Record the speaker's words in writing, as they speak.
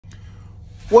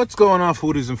What's going on,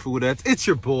 foodies and foodettes? It's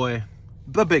your boy,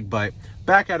 The Big Bite,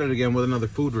 back at it again with another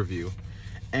food review.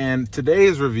 And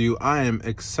today's review, I am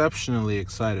exceptionally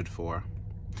excited for.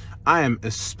 I am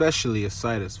especially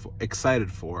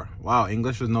excited for. Wow,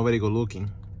 English is not very good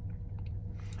looking.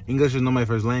 English is not my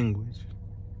first language.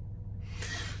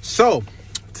 So,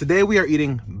 today we are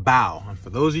eating bao. And for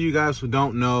those of you guys who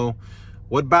don't know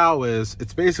what bao is,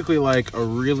 it's basically like a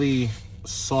really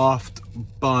soft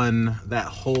bun that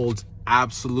holds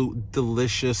absolute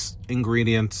delicious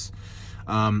ingredients.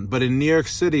 But in New York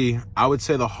City, I would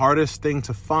say the hardest thing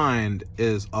to find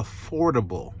is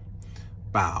affordable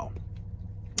bao.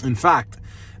 In fact,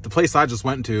 the place I just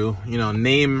went to,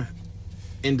 name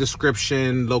in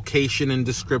description, location in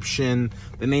description,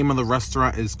 the name of the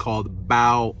restaurant is called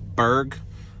Bao Berg.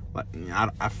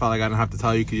 I felt like I don't have to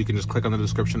tell you because you can just click on the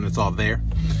description. It's all there.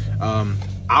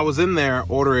 I was in there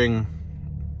ordering,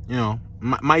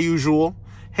 my usual.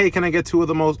 Hey, can I get two of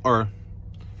the most, all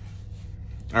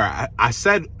right, I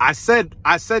said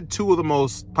two of the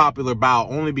most popular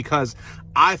bao only because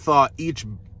I thought each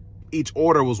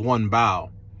order was one bao,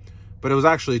 but it was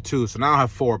actually two. So now I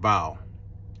have 4 bao.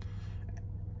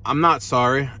 I'm not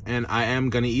sorry, and I am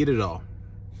gonna eat it all.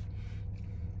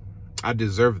 I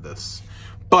deserve this.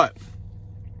 But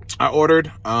I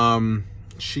ordered, I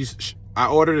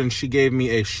ordered and she gave me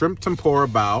a shrimp tempura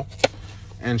bao.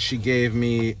 And she gave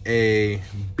me a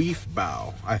beef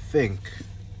bao, I think.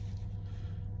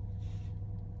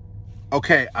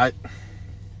 Okay,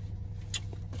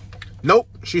 nope,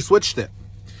 she switched it.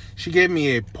 She gave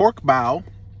me a pork bao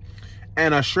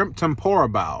and a shrimp tempura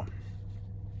bao.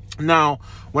 Now,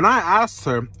 when I asked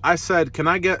her, I said, can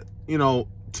I get, 2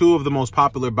 of the most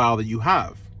popular bao that you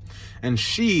have? And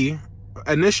she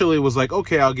initially was like,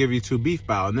 okay, I'll give you 2 beef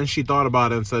bao. And then she thought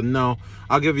about it and said, no,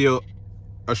 I'll give you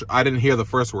I didn't hear the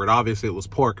first word. Obviously, it was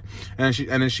pork. And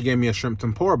then she gave me a shrimp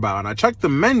tempura bao. And I checked the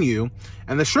menu,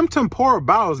 and the shrimp tempura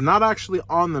bao is not actually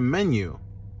on the menu.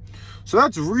 So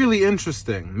that's really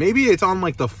interesting. Maybe it's on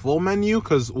like the full menu,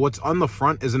 because what's on the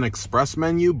front is an express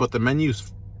menu, but the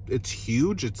menu's, it's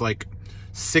huge. It's like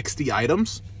 60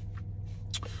 items.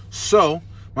 So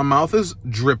my mouth is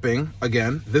dripping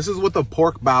again. This is what the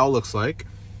pork bao looks like.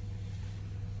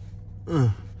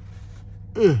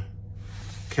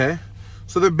 Okay.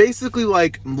 So they're basically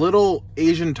like little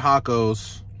Asian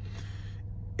tacos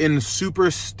in super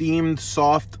steamed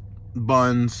soft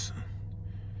buns.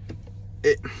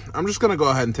 I'm just going to go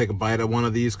ahead and take a bite of one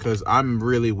of these because I'm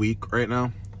really weak right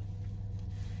now.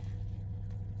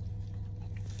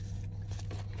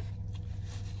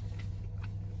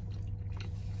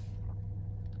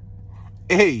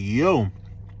 Hey, yo.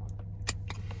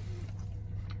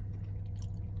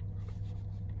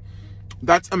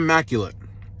 That's immaculate.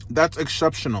 That's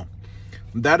exceptional.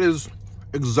 That is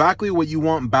exactly what you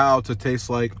want bao to taste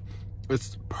like.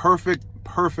 It's perfect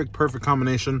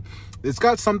combination. It's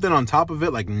got something on top of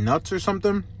it, like nuts or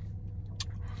something.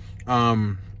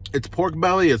 It's pork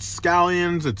belly, it's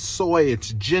scallions, it's soy,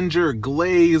 it's ginger,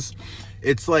 glaze.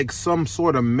 It's like some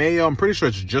sort of mayo. I'm pretty sure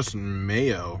it's just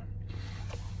mayo.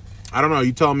 I don't know,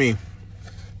 you tell me.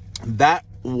 That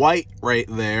white right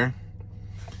there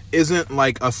isn't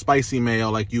like a spicy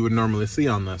mayo like you would normally see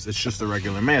on this. It's just a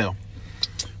regular mayo.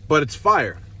 But it's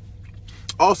fire.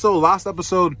 Also, last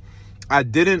episode, I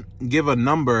didn't give a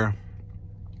number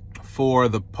for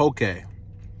the poke. I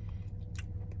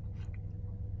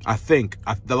think.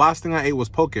 The last thing I ate was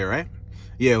poke, right?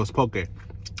 Yeah, it was poke.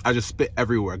 I just spit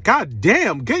everywhere. God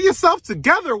damn, get yourself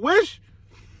together, Wish.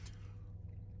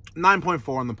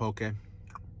 9.4 on the poke.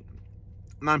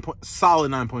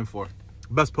 Solid 9.4.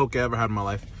 Best poke I ever had in my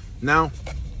life. Now,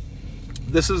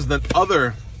 this is like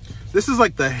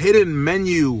the hidden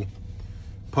menu.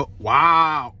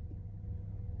 Wow.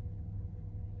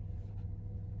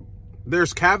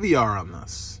 There's caviar on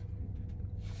this.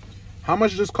 How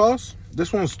much does this cost?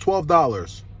 This one's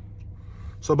 $12.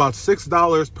 So about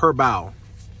 $6 per bao.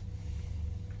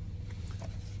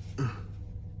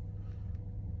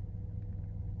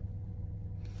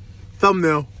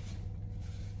 Thumbnail.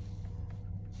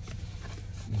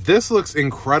 This looks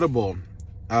incredible.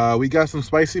 We got some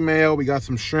spicy mayo. We got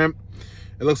some shrimp.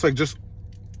 It looks like just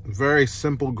very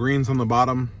simple greens on the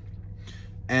bottom.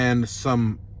 And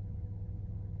some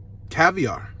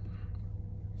caviar.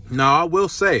 Now, I will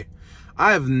say,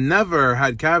 I have never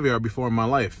had caviar before in my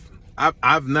life.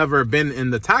 I've never been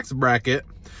in the tax bracket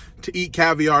to eat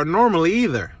caviar normally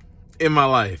either in my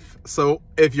life. So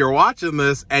if you're watching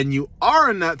this and you are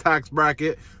in that tax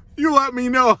bracket, you let me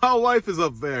know how life is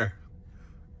up there.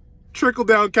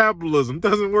 Trickle-down capitalism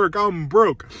doesn't work. I'm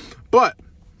broke. But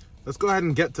let's go ahead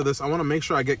and get to this. I want to make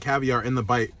sure I get caviar in the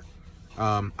bite.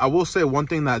 I will say one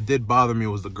thing that did bother me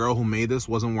was the girl who made this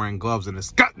wasn't wearing gloves in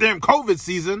this goddamn COVID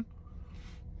season.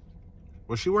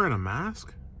 Was she wearing a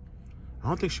mask? I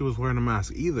don't think she was wearing a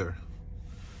mask either.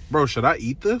 Bro, should I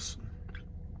eat this?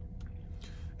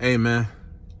 Hey, man.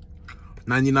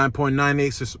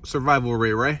 99.98 survival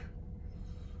rate, right?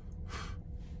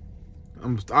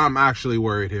 I'm actually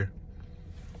worried here.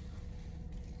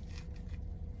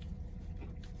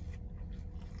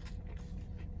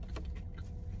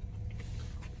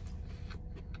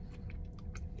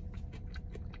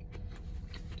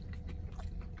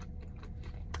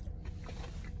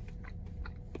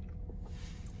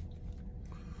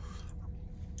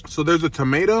 So there's a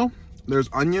tomato, there's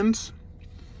onions,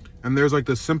 and there's like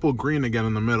the simple green again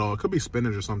in the middle. It could be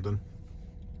spinach or something.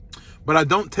 But I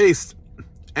don't taste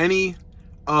any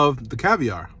of the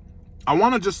caviar. I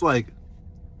want to just like...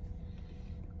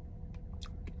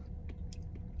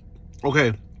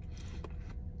 Okay,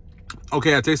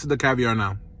 I tasted the caviar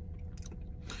now.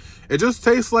 It just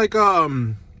tastes like,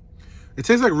 it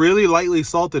tastes like really lightly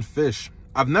salted fish.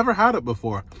 I've never had it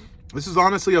before. This is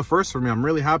honestly a first for me. I'm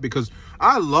really happy because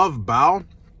I love bao,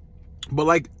 but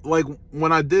like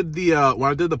when I did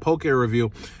the poke review,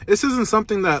 this isn't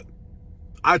something that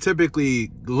I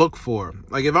typically look for.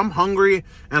 Like if I'm hungry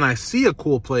and I see a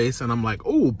cool place and I'm like,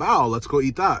 oh, bao, let's go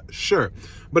eat that. Sure.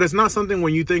 But it's not something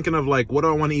when you're thinking of like, what do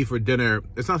I want to eat for dinner?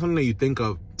 It's not something that you think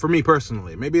of, for me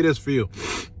personally. Maybe it is for you.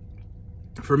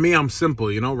 For me, I'm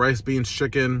simple, you know, rice, beans,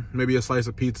 chicken, maybe a slice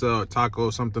of pizza or taco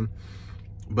or something.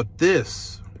 But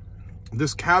this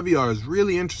caviar is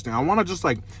really interesting. I want to just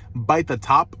like bite the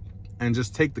top and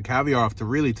just take the caviar off to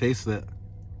really taste it.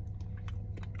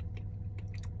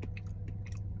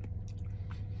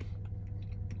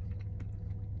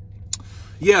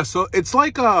 Yeah, so it's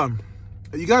like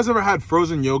you guys ever had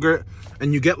frozen yogurt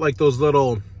and you get like those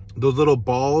little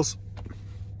balls?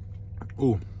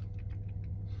 Ooh,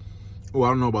 I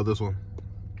don't know about this one.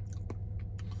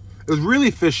 It's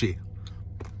really fishy.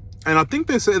 And I think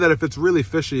they say that if it's really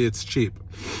fishy, it's cheap.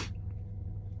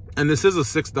 And this is a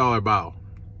 $6 bao.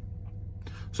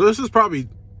 So this is probably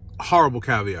horrible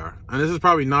caviar. And this is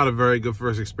probably not a very good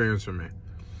first experience for me.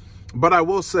 But I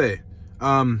will say,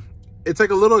 it's like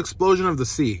a little explosion of the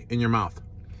sea in your mouth.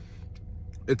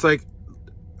 It's like,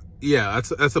 yeah,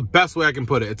 that's the best way I can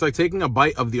put it. It's like taking a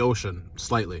bite of the ocean,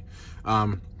 slightly.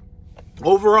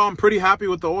 Overall, I'm pretty happy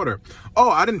with the order. Oh,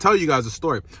 I didn't tell you guys a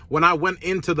story. When I went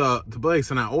into the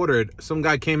place and I ordered, some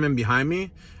guy came in behind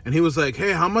me and he was like,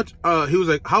 hey, how much? He was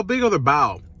like, how big are the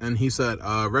bao? And he said,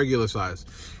 regular size.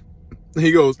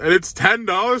 He goes, and it's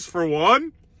 $10 for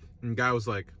one? And the guy was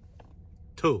like,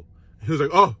 2. He was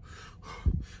like, oh,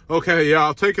 okay, yeah,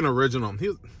 I'll take an original.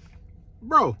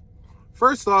 Bro,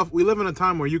 first off, we live in a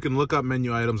time where you can look up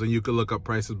menu items and you can look up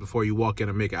prices before you walk in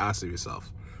and make an ass of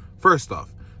yourself. First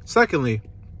off. Secondly,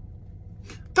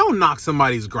 don't knock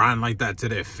somebody's grind like that to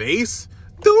their face.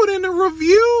 Do it in a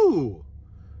review.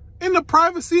 In the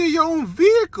privacy of your own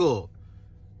vehicle.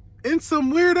 In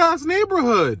some weird-ass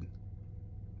neighborhood.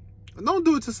 Don't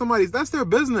do it to somebody's. That's their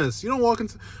business. You don't walk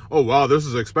into, oh, wow, this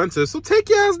is expensive. So take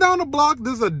your ass down the block.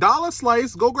 There's $1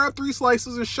 slice. Go grab 3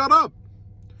 slices and shut up.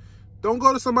 Don't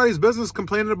go to somebody's business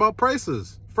complaining about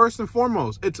prices. First and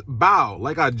foremost, it's bao.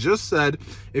 Like I just said,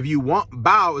 if you want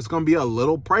bao, it's going to be a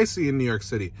little pricey in New York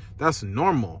City. That's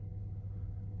normal.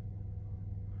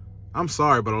 I'm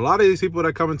sorry, but a lot of these people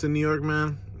that come into New York,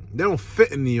 man, they don't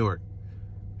fit in New York.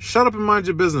 Shut up and mind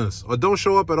your business, or don't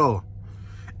show up at all.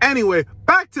 Anyway,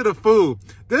 back to the food.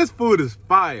 This food is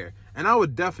fire, and I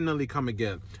would definitely come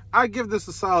again. I give this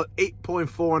a solid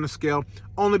 8.4 on the scale,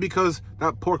 only because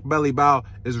that pork belly bao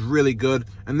is really good,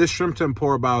 and this shrimp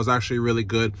tempura bao is actually really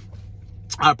good.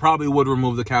 I probably would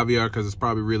remove the caviar because it's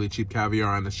probably really cheap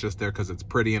caviar, and it's just there because it's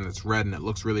pretty and it's red and it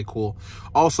looks really cool.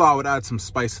 Also, I would add some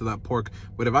spice to that pork,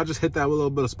 but if I just hit that with a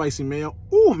little bit of spicy mayo,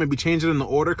 ooh, maybe change it in the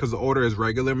order because the order is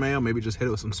regular mayo, maybe just hit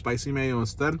it with some spicy mayo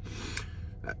instead.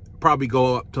 Probably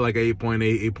go up to like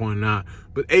 8.8, 8.9,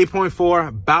 but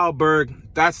 8.4 Baoberg.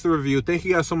 That's the review. Thank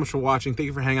you guys so much for watching. Thank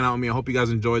you for hanging out with me. I hope you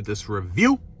guys enjoyed this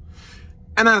review,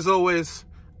 and as always,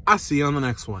 I'll see you on the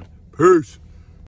next one. Peace.